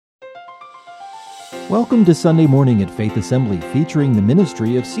Welcome to Sunday Morning at Faith Assembly, featuring the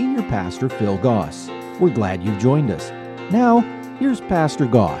ministry of Senior Pastor Phil Goss. We're glad you've joined us. Now, here's Pastor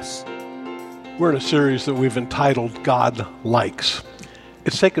Goss. We're in a series that we've entitled God Likes.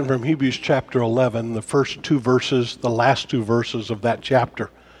 It's taken from Hebrews chapter 11, the first two verses, the last two verses of that chapter.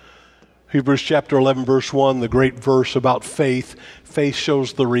 Hebrews chapter 11, verse 1, the great verse about faith. Faith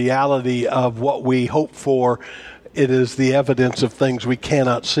shows the reality of what we hope for. It is the evidence of things we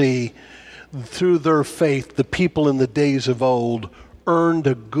cannot see. Through their faith, the people in the days of old earned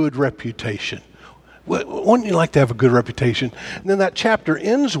a good reputation. Wouldn't you like to have a good reputation? And then that chapter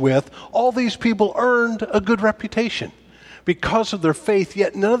ends with, all these people earned a good reputation because of their faith,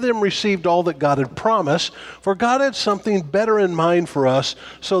 yet none of them received all that God had promised, for God had something better in mind for us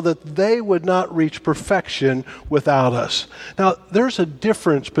so that they would not reach perfection without us. Now, there's a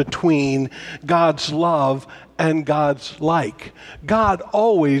difference between God's love and God's like. God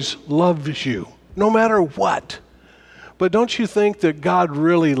always loves you, no matter what. But don't you think that God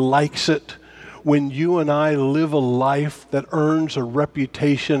really likes it when you and I live a life that earns a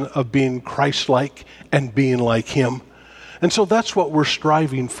reputation of being Christ-like and being like Him? And so that's what we're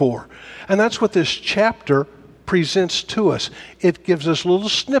striving for. And that's what this chapter presents to us. It gives us little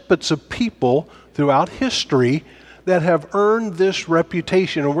snippets of people throughout history that have earned this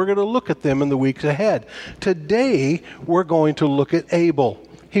reputation, and we're going to look at them in the weeks ahead. Today, we're going to look at Abel.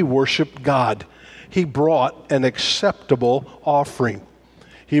 He worshiped God. He brought an acceptable offering.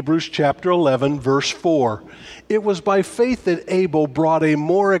 Hebrews chapter 11, verse 4. It was by faith that Abel brought a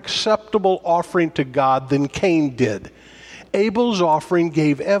more acceptable offering to God than Cain did. Abel's offering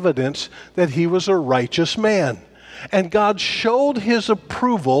gave evidence that he was a righteous man, and God showed His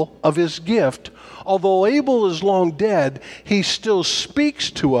approval of his gift. Although Abel is long dead, he still speaks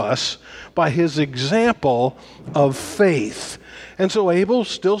to us by his example of faith. And so Abel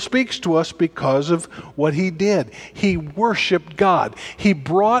still speaks to us because of what he did. He worshiped God. He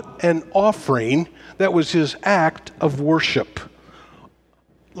brought an offering that was his act of worship.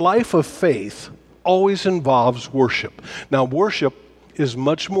 Life of faith always involves worship. Now, worship is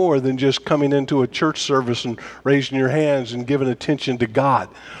much more than just coming into a church service and raising your hands and giving attention to God.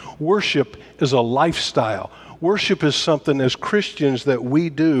 Worship is a lifestyle. Worship is something as Christians that we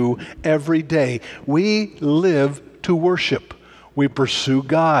do every day. We live to worship. We pursue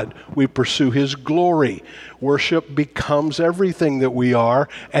God. We pursue His glory. Worship becomes everything that we are,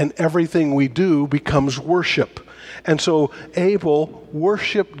 and everything we do becomes worship. And so Abel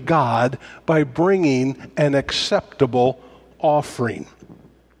worshiped God by bringing an acceptable offering,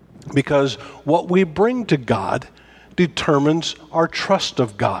 because what we bring to God determines our trust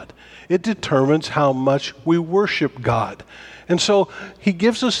of God. It determines how much we worship God. And so he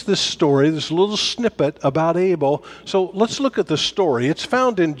gives us this story, this little snippet about Abel. So let's look at the story. It's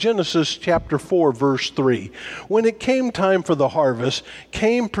found in Genesis chapter 4, verse 3. When it came time for the harvest,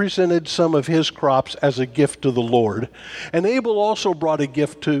 Cain presented some of his crops as a gift to the Lord. And Abel also brought a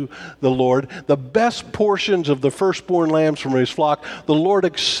gift to the Lord, the best portions of the firstborn lambs from his flock. The Lord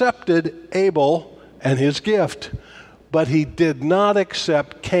accepted Abel and his gift, but He did not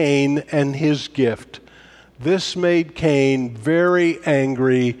accept Cain and his gift. This made Cain very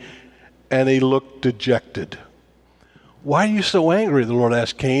angry, and he looked dejected. Why are you so angry? The Lord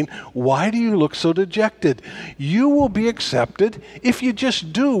asked Cain. Why do you look so dejected? You will be accepted if you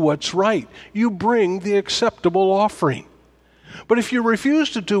just do what's right. You bring the acceptable offering. But if you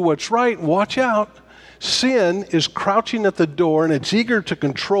refuse to do what's right, watch out. Sin is crouching at the door, and it's eager to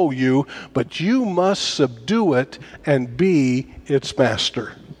control you, but you must subdue it and be its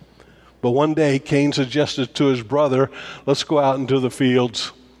master. But one day, Cain suggested to his brother, let's go out into the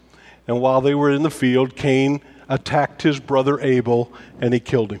fields. And while they were in the field, Cain attacked his brother Abel, and he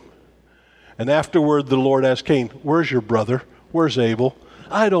killed him. And afterward, the Lord asked Cain, where's your brother? Where's Abel?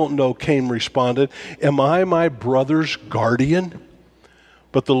 I don't know, Cain responded. Am I my brother's guardian?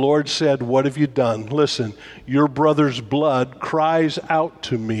 But the Lord said, what have you done? Listen, your brother's blood cries out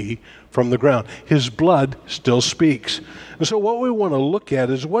to me from the ground. His blood still speaks. And so what we want to look at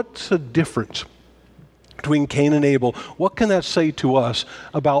is, what's the difference between Cain and Abel? What can that say to us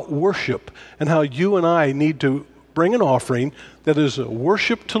about worship, and how you and I need to bring an offering that is a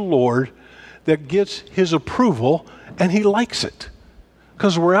worship to Lord that gets His approval, and He likes it,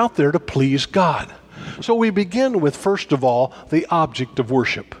 because we're out there to please God. So we begin with, first of all, the object of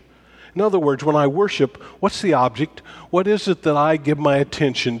worship. In other words, when I worship, what's the object? What is it that I give my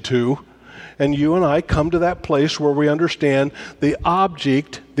attention to? And you and I come to that place where we understand the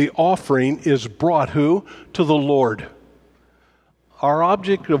object, the offering, is brought who? To the Lord. Our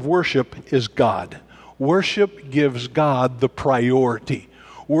object of worship is God. Worship gives God the priority.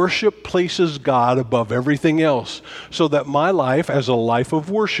 Worship places God above everything else, so that my life as a life of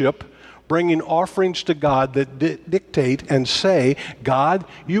worship, bringing offerings to God that dictate and say, God,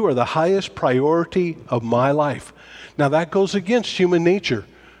 you are the highest priority of my life. Now that goes against human nature,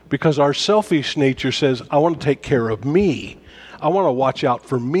 because our selfish nature says, I want to take care of me. I want to watch out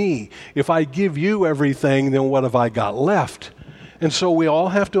for me. If I give you everything, then what have I got left? And so we all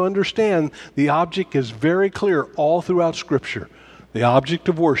have to understand the object is very clear all throughout Scripture. The object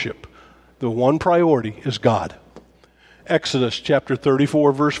of worship, the one priority, is God. Exodus chapter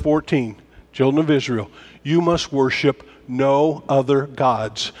 34, verse 14. Children of Israel, you must worship no other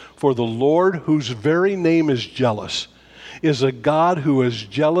gods, for the Lord, whose very name is jealous, is a God who is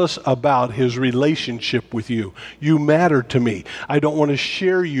jealous about his relationship with you. You matter to me. I don't want to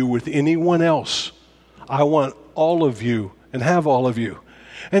share you with anyone else. I want all of you and have all of you.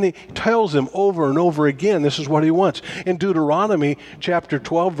 And he tells them over and over again, this is what he wants. In Deuteronomy chapter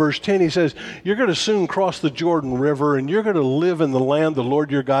 12, verse 10, he says, you're going to soon cross the Jordan River, and you're going to live in the land the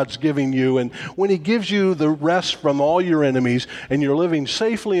Lord your God's giving you. And when he gives you the rest from all your enemies, and you're living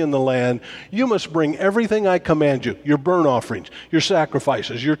safely in the land, you must bring everything I command you, your burnt offerings, your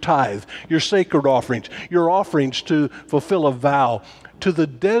sacrifices, your tithe, your sacred offerings, your offerings to fulfill a vow, to the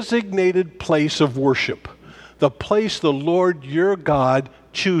designated place of worship, the place the Lord your God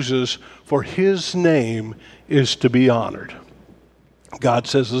chooses for his name is to be honored. God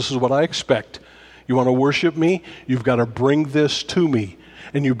says, this is what I expect. You want to worship me? You've got to bring this to me.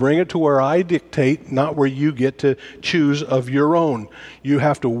 And you bring it to where I dictate, not where you get to choose of your own. You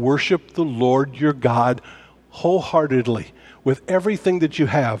have to worship the Lord your God wholeheartedly with everything that you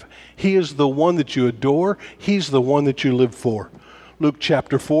have. He is the one that you adore. He's the one that you live for. Luke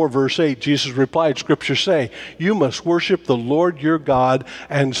chapter 4, verse 8, Jesus replied, Scripture say, you must worship the Lord your God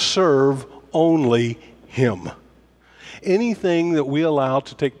and serve only him. Anything that we allow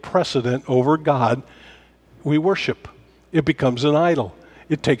to take precedent over God, we worship. It becomes an idol.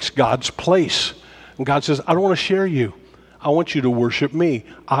 It takes God's place. And God says, I don't want to share you. I want you to worship me.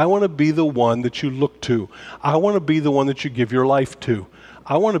 I want to be the one that you look to. I want to be the one that you give your life to.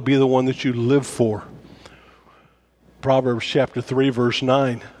 I want to be the one that you live for. Proverbs chapter 3, verse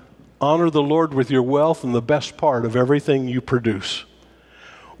 9. Honor the Lord with your wealth and the best part of everything you produce.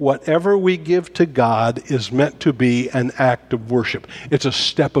 Whatever we give to God is meant to be an act of worship. It's a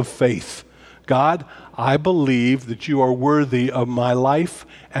step of faith. God, I believe that you are worthy of my life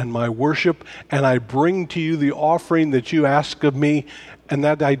and my worship, and I bring to you the offering that you ask of me, and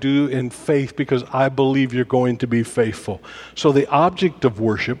that I do in faith because I believe you're going to be faithful. So the object of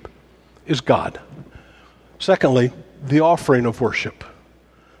worship is God. Secondly, the offering of worship.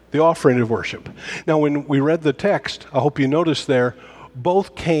 The offering of worship. Now, when we read the text, I hope you noticed there,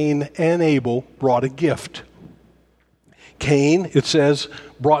 both Cain and Abel brought a gift. Cain, it says,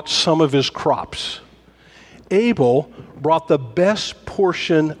 brought some of his crops. Abel brought the best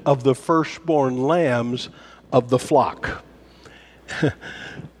portion of the firstborn lambs of the flock.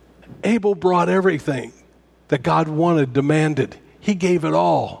 Abel brought everything that God wanted, demanded. He gave it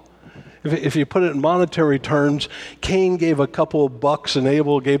all. If you put it in monetary terms, Cain gave a couple of bucks and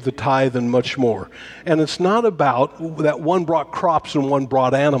Abel gave the tithe and much more. And it's not about that one brought crops and one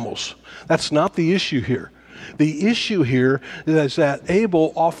brought animals. That's not the issue here. The issue here is that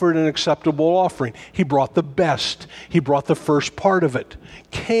Abel offered an acceptable offering. He brought the best. He brought the first part of it.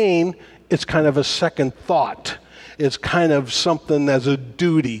 Cain, it's kind of a second thought. It's kind of something as a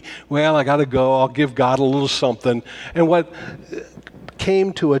duty. Well, I got to go. I'll give God a little something. And what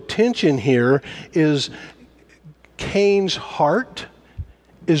came to attention here is Cain's heart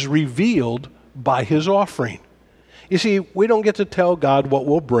is revealed by his offering. You see, we don't get to tell God what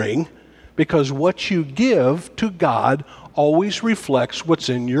we'll bring because what you give to God always reflects what's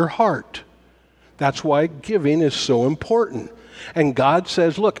in your heart. That's why giving is so important. And God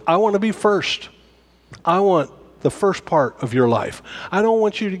says, look, I want to be first. I want the first part of your life. I don't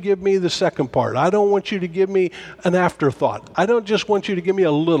want you to give me the second part. I don't want you to give me an afterthought. I don't just want you to give me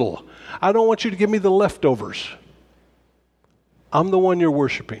a little. I don't want you to give me the leftovers. I'm the one you're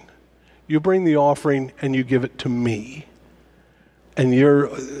worshiping. You bring the offering and you give it to me. And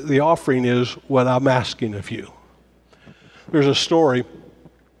the offering is what I'm asking of you. There's a story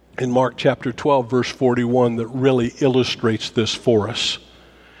in Mark chapter 12, verse 41 that really illustrates this for us.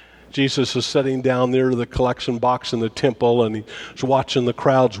 Jesus is sitting down there to the collection box in the temple, and he's watching the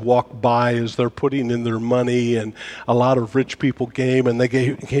crowds walk by as they're putting in their money, and a lot of rich people came, and they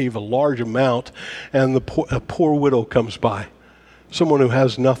gave a large amount, and a poor widow comes by, someone who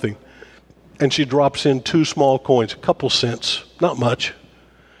has nothing, and she drops in 2 small coins, a couple cents, not much.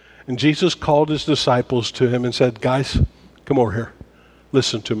 And Jesus called his disciples to him and said, guys, come over here.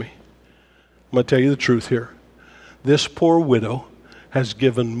 Listen to me. I'm going to tell you the truth here. This poor widow has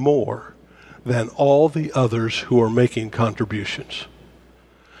given more than all the others who are making contributions.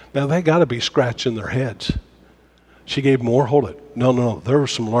 Now, they got to be scratching their heads. She gave more? Hold it. No. There were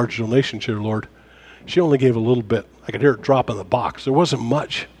some large donations here, Lord. She only gave a little bit. I could hear it drop in the box. There wasn't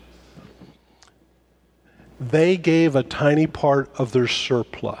much. They gave a tiny part of their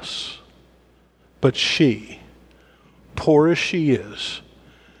surplus. But she, poor as she is,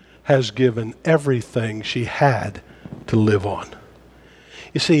 has given everything she had to live on.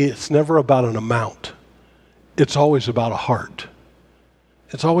 You see, it's never about an amount. It's always about a heart.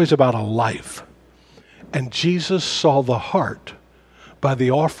 It's always about a life. And Jesus saw the heart by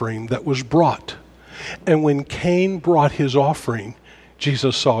the offering that was brought. And when Cain brought his offering,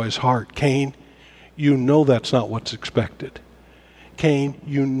 Jesus saw his heart. Cain, you know that's not what's expected. Cain,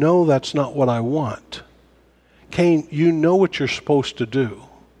 you know that's not what I want. Cain, you know what you're supposed to do.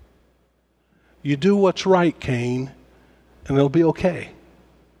 You do what's right, Cain, and it'll be okay.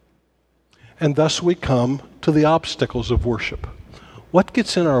 And thus we come to the obstacles of worship. What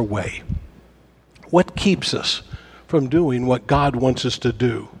gets in our way? What keeps us from doing what God wants us to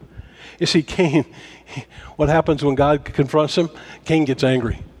do? You see, Cain, what happens when God confronts him? Cain gets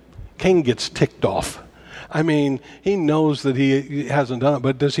angry. Cain gets ticked off. I mean, he knows that he hasn't done it,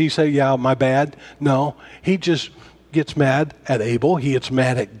 but does he say, yeah, my bad? No. He just gets mad at Abel. He gets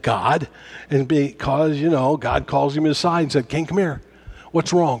mad at God. And because, God calls him aside and said, Cain, come here.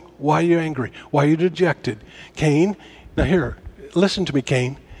 What's wrong? Why are you angry? Why are you dejected? Cain, now here, listen to me,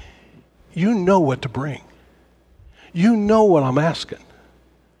 Cain. You know what to bring. You know what I'm asking.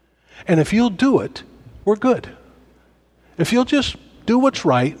 And if you'll do it, we're good. If you'll just do what's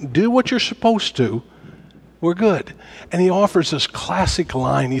right, do what you're supposed to, we're good. And he offers this classic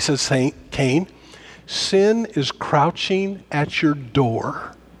line. He says, Cain, sin is crouching at your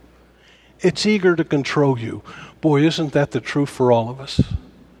door. It's eager to control you. Boy, isn't that the truth for all of us?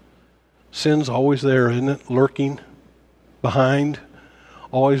 Sin's always there, isn't it? Lurking behind,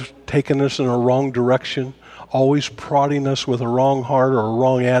 always taking us in a wrong direction, always prodding us with a wrong heart or a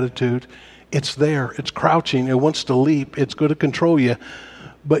wrong attitude. It's there. It's crouching. It wants to leap. It's going to control you.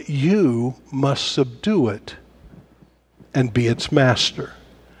 But you must subdue it and be its master.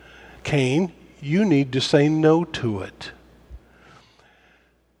 Cain, you need to say no to it.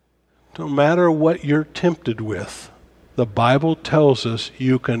 No matter what you're tempted with, the Bible tells us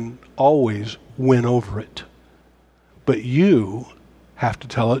you can always win over it. But you have to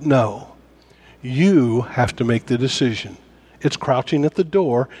tell it no. You have to make the decision. It's crouching at the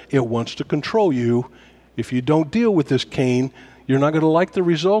door. It wants to control you. If you don't deal with this, Cain, you're not going to like the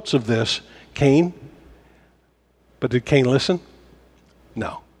results of this, Cain. But did Cain listen?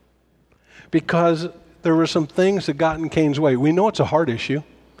 No. Because there were some things that got in Cain's way. We know it's a heart issue.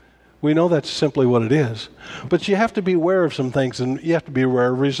 We know that's simply what it is. But you have to be aware of some things, and you have to be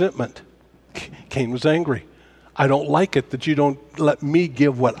aware of resentment. Cain was angry. I don't like it that you don't let me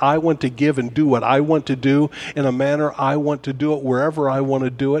give what I want to give and do what I want to do in a manner I want to do it, wherever I want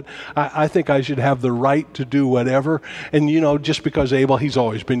to do it. I think I should have the right to do whatever. And, just because Abel, he's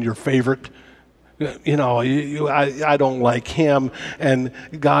always been your favorite. I don't like him, and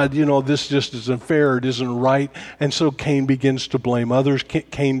God, this just isn't fair, it isn't right. And so Cain begins to blame others.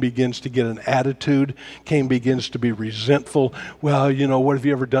 Cain begins to get an attitude. Cain begins to be resentful. Well, what have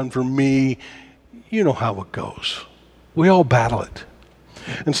you ever done for me? You know how it goes. We all battle it.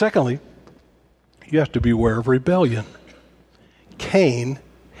 And secondly, you have to be aware of rebellion. Cain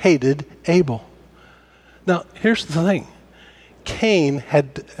hated Abel. Now, here's the thing.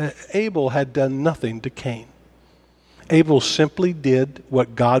 Abel had done nothing to Cain. Abel simply did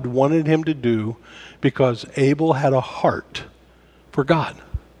what God wanted him to do because Abel had a heart for God.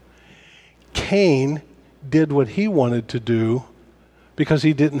 Cain did what he wanted to do because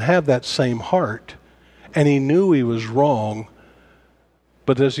he didn't have that same heart, and he knew he was wrong.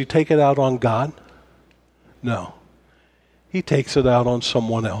 But does he take it out on God? No. He takes it out on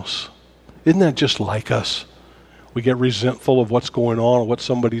someone else. Isn't that just like us? We get resentful of what's going on or what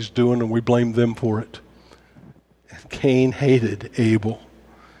somebody's doing, and we blame them for it. Cain hated Abel,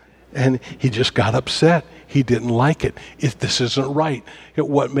 and he just got upset. He didn't like it. This isn't right.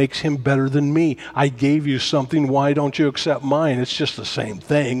 What makes him better than me? I gave you something. Why don't you accept mine? It's just the same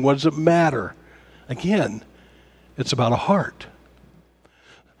thing. What does it matter? Again, it's about a heart.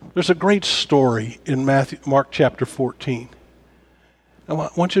 There's a great story in Mark chapter 14. I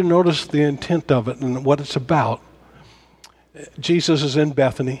want you to notice the intent of it and what it's about. Jesus is in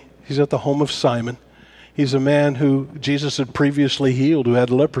Bethany. He's at the home of Simon. He's a man who Jesus had previously healed who had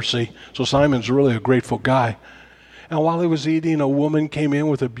leprosy. So Simon's really a grateful guy. And while he was eating, a woman came in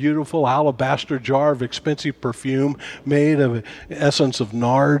with a beautiful alabaster jar of expensive perfume made of essence of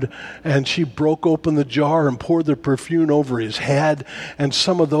nard. And she broke open the jar and poured the perfume over his head. And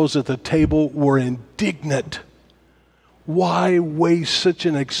some of those at the table were indignant. Why waste such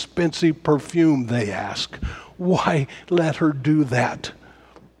an expensive perfume, they asked. Why let her do that?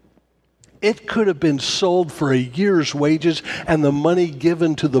 It could have been sold for a year's wages and the money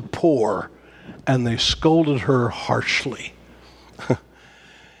given to the poor. And they scolded her harshly.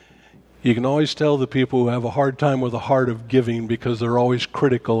 You can always tell the people who have a hard time with a heart of giving because they're always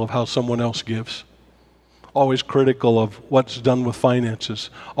critical of how someone else gives. Always critical of what's done with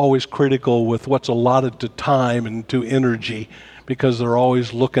finances. Always critical with what's allotted to time and to energy because they're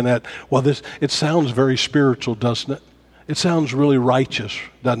always looking at, well, it sounds very spiritual, doesn't it? It sounds really righteous,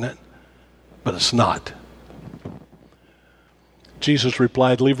 doesn't it? But it's not. Jesus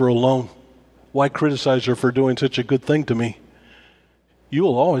replied, leave her alone. Why criticize her for doing such a good thing to me? You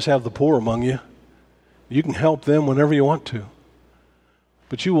will always have the poor among you. You can help them whenever you want to.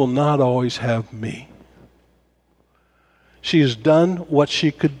 But you will not always have me. She has done what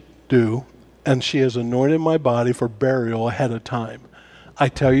she could do, and she has anointed my body for burial ahead of time. I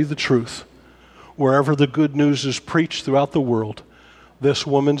tell you the truth. Wherever the good news is preached throughout the world, this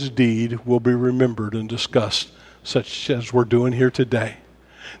woman's deed will be remembered and discussed, such as we're doing here today.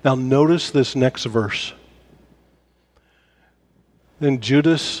 Now notice this next verse. Then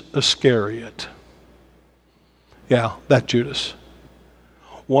Judas Iscariot, that Judas,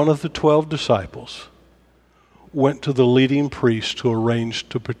 one of the 12 disciples, went to the leading priest who arranged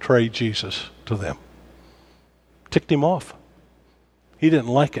to betray Jesus to them. Ticked him off. He didn't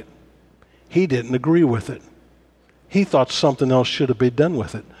like it. He didn't agree with it. He thought something else should have been done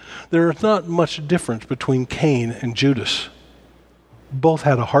with it. There is not much difference between Cain and Judas. Both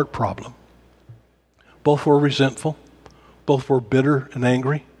had a heart problem. Both were resentful. Both were bitter and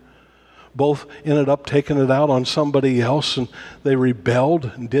angry. Both ended up taking it out on somebody else, and they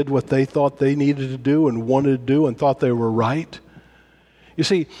rebelled and did what they thought they needed to do and wanted to do and thought they were right. You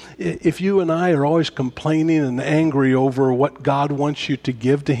see, if you and I are always complaining and angry over what God wants you to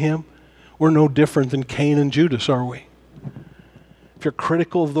give to Him, we're no different than Cain and Judas, are we? If you're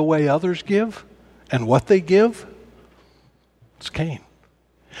critical of the way others give and what they give, it's Cain.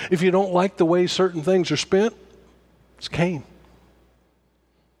 If you don't like the way certain things are spent, it's Cain.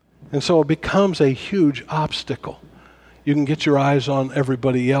 And so it becomes a huge obstacle. You can get your eyes on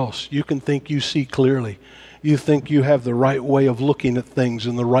everybody else. You can think you see clearly. You think you have the right way of looking at things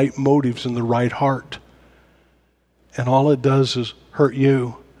and the right motives and the right heart. And all it does is hurt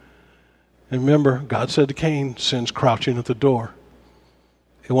you. And remember, God said to Cain, sin's crouching at the door.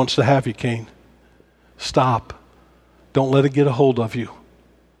 It wants to have you, Cain. Stop. Don't let it get a hold of you.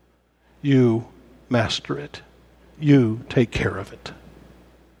 You master it. You take care of it.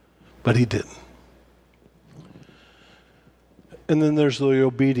 But he didn't. And then there's the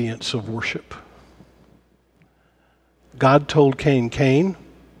obedience of worship. God told Cain, Cain,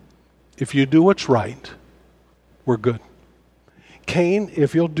 if you do what's right, we're good. Cain,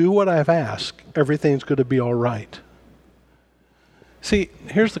 if you'll do what I've asked, everything's going to be all right. See,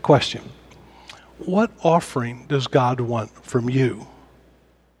 here's the question. What offering does God want from you?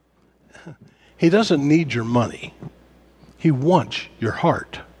 He doesn't need your money. He wants your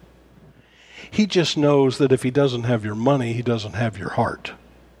heart. He just knows that if he doesn't have your money, he doesn't have your heart.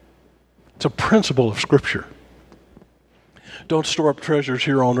 It's a principle of Scripture. Don't store up treasures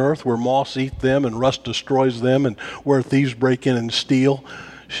here on earth where moths eat them and rust destroys them and where thieves break in and steal.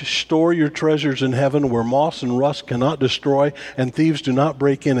 Store your treasures in heaven where moths and rust cannot destroy and thieves do not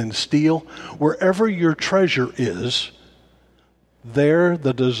break in and steal. Wherever your treasure is, there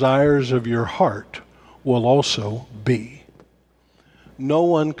the desires of your heart will also be. No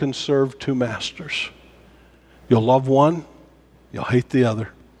one can serve two masters. You'll love one, you'll hate the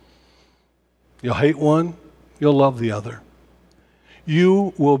other. You'll hate one, you'll love the other.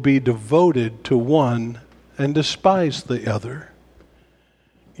 You will be devoted to one and despise the other.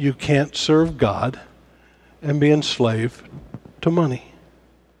 You can't serve God and be enslaved to money.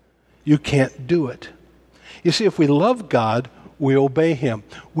 You can't do it. You see, if we love God, we obey Him.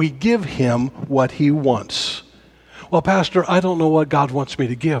 We give Him what He wants. Well, Pastor, I don't know what God wants me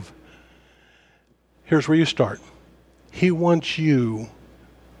to give. Here's where you start. He wants you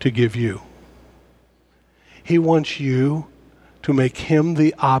to give you. He wants you to make Him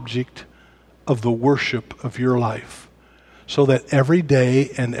the object of the worship of your life, so that every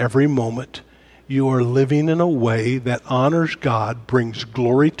day and every moment you are living in a way that honors God, brings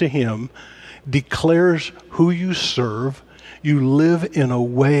glory to Him, declares who you serve. You live in a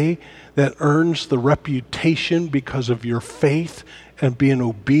way that earns the reputation because of your faith and being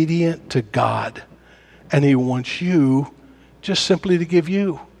obedient to God. And He wants you just simply to give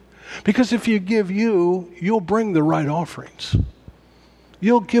you. Because if you give you, you'll bring the right offerings.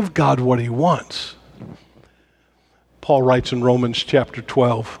 You'll give God what He wants. Paul writes in Romans chapter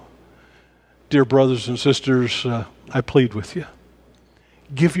 12, "Dear brothers and sisters, I plead with you.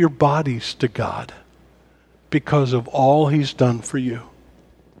 Give your bodies to God because of all He's done for you.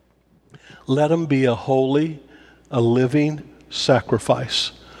 Let them be a holy, a living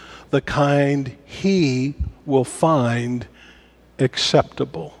sacrifice, the kind He will find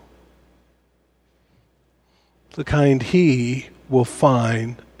acceptable." The kind He will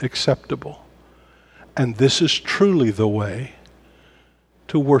find acceptable. And this is truly the way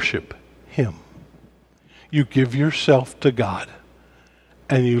to worship Him. You give yourself to God,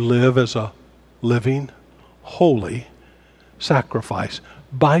 and you live as a living, holy sacrifice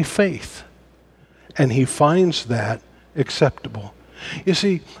by faith. And He finds that acceptable. You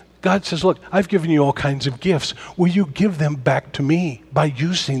see, God says, look, I've given you all kinds of gifts. Will you give them back to me by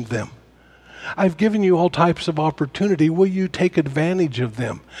using them? I've given you all types of opportunity. Will you take advantage of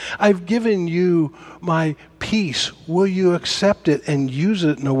them? I've given you my peace. Will you accept it and use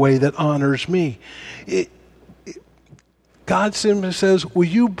it in a way that honors me? God simply says, will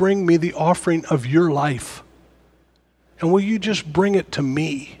you bring me the offering of your life? And will you just bring it to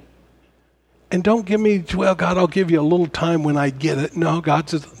me? And don't give me, well, God, I'll give you a little time when I get it. No, God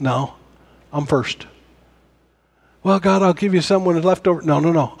says, no, I'm first. Well, God, I'll give you some when it's left over.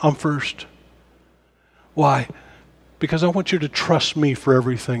 No, I'm first. Why? Because I want you to trust me for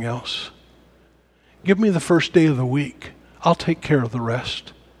everything else. Give me the first day of the week. I'll take care of the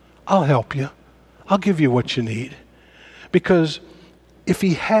rest. I'll help you. I'll give you what you need. Because if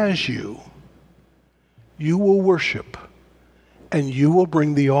He has you, you will worship and you will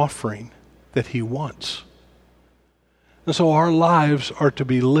bring the offering that He wants. And so our lives are to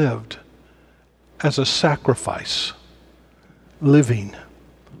be lived as a sacrifice, living,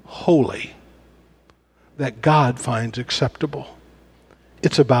 holy, that God finds acceptable.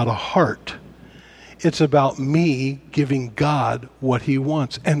 It's about a heart. It's about me giving God what He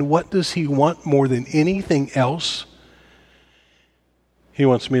wants. And what does He want more than anything else? He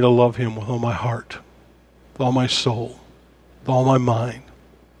wants me to love Him with all my heart, with all my soul, with all my mind,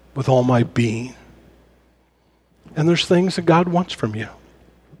 with all my being. And there's things that God wants from you.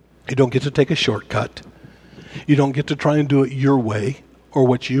 You don't get to take a shortcut. You don't get to try and do it your way or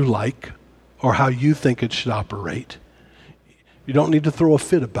what you like or how you think it should operate. You don't need to throw a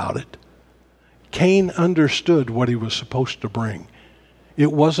fit about it. Cain understood what he was supposed to bring.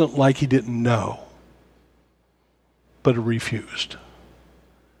 It wasn't like he didn't know, but he refused.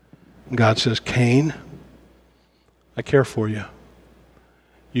 And God says, Cain, I care for you.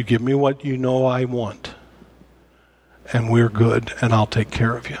 You give me what you know I want, and we're good, and I'll take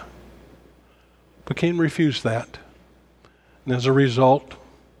care of you. But Cain refused that. And as a result,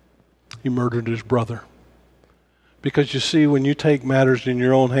 he murdered his brother. Because you see, when you take matters in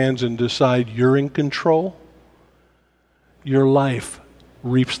your own hands and decide you're in control, your life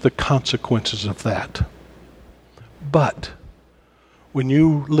reaps the consequences of that. But when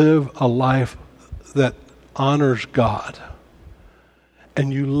you live a life that honors God,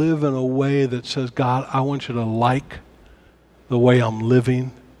 and you live in a way that says, God, I want you to like the way I'm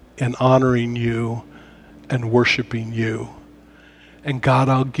living and honoring you and worshiping you. And God,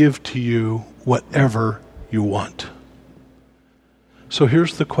 I'll give to you whatever you want. So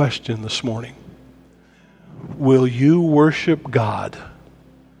here's the question this morning. Will you worship God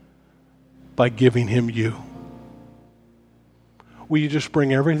by giving Him you? Will you just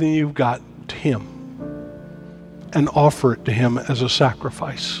bring everything you've got to Him and offer it to Him as a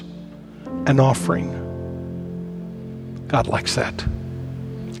sacrifice, an offering? God likes that.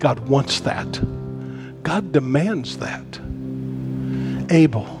 God wants that. God demands that.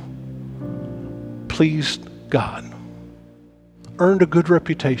 Abel pleased God, earned a good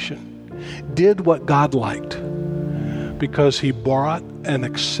reputation, did what God liked because he brought an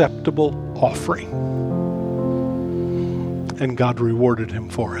acceptable offering, and God rewarded him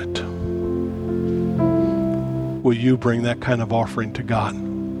for it. Will you bring that kind of offering to God?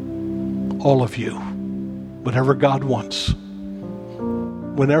 All of you. Whatever God wants.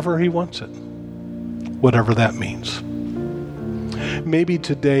 Whenever He wants it. Whatever that means. Maybe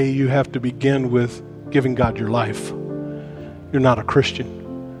today you have to begin with giving God your life. You're not a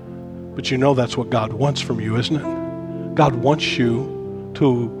Christian, but you know that's what God wants from you, isn't it? God wants you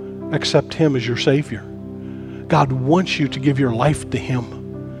to accept Him as your Savior. God wants you to give your life to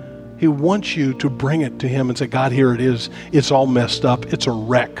Him. He wants you to bring it to Him and say, God, here it is. It's all messed up. It's a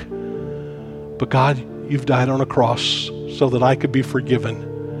wreck. But God, you've died on a cross so that I could be forgiven.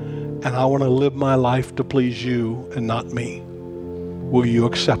 And I want to live my life to please you and not me. Will you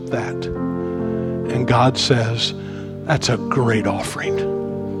accept that? And God says, that's a great offering.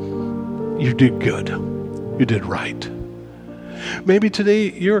 You did good. You did right. Maybe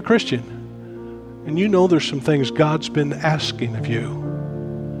today you're a Christian and you know there's some things God's been asking of you.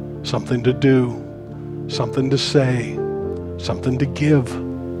 Something to do, something to say, something to give.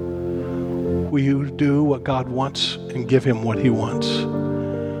 Will you do what God wants and give Him what He wants?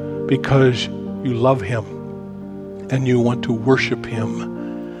 Because you love Him and you want to worship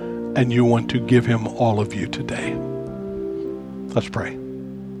Him and you want to give Him all of you today. Let's pray.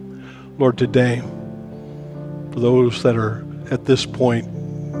 Lord, today, for those that are at this point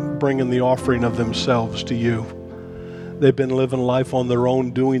bringing the offering of themselves to you, they've been living life on their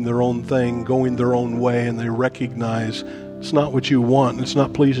own, doing their own thing, going their own way, and they recognize it's not what you want, it's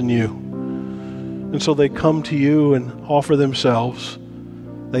not pleasing you. And so they come to you and offer themselves.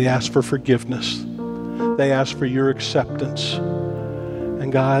 They ask for forgiveness. They ask for your acceptance.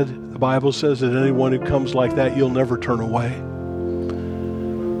 And God, the Bible says that anyone who comes like that, you'll never turn away.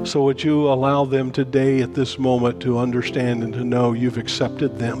 So would you allow them today at this moment to understand and to know you've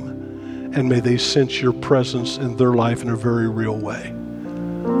accepted them, and may they sense your presence in their life in a very real way.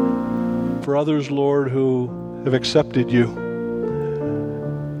 For others, Lord, who have accepted you,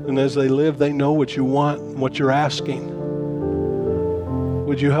 and as they live, they know what you want, what you're asking.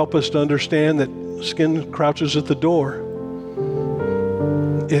 Would you help us to understand that sin crouches at the door?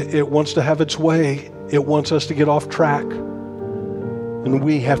 It wants to have its way. It wants us to get off track. And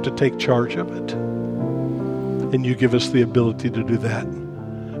we have to take charge of it. And you give us the ability to do that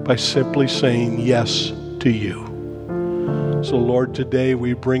by simply saying yes to you. So Lord, today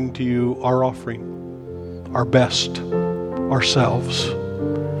we bring to you our offering, our best, ourselves,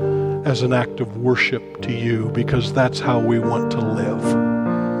 as an act of worship to you, because that's how we want to live.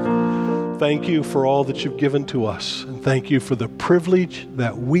 Thank you for all that you've given to us, and thank you for the privilege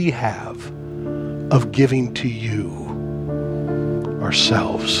that we have of giving to you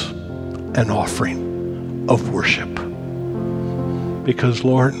ourselves an offering of worship. Because,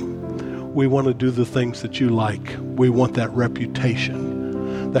 Lord, we want to do the things that you like. We want that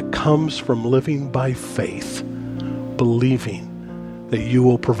reputation that comes from living by faith, believing that you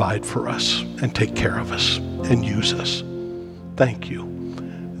will provide for us and take care of us and use us. Thank you.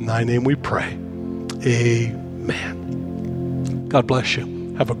 In thy name we pray. Amen. God bless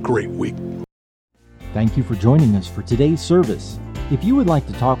you. Have a great week. Thank you for joining us for today's service. If you would like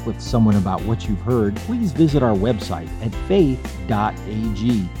to talk with someone about what you've heard, please visit our website at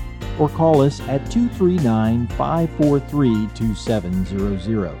faith.ag or call us at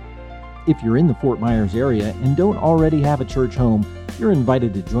 239-543-2700. If you're in the Fort Myers area and don't already have a church home, you're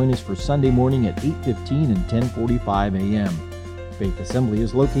invited to join us for Sunday morning at 8:15 and 10:45 a.m. Faith Assembly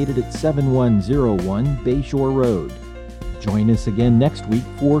is located at 7101 Bayshore Road. Join us again next week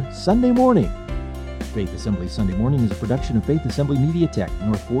for Sunday Morning. Faith Assembly Sunday Morning is a production of Faith Assembly Media Tech,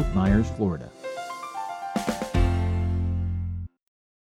 North Fort Myers, Florida.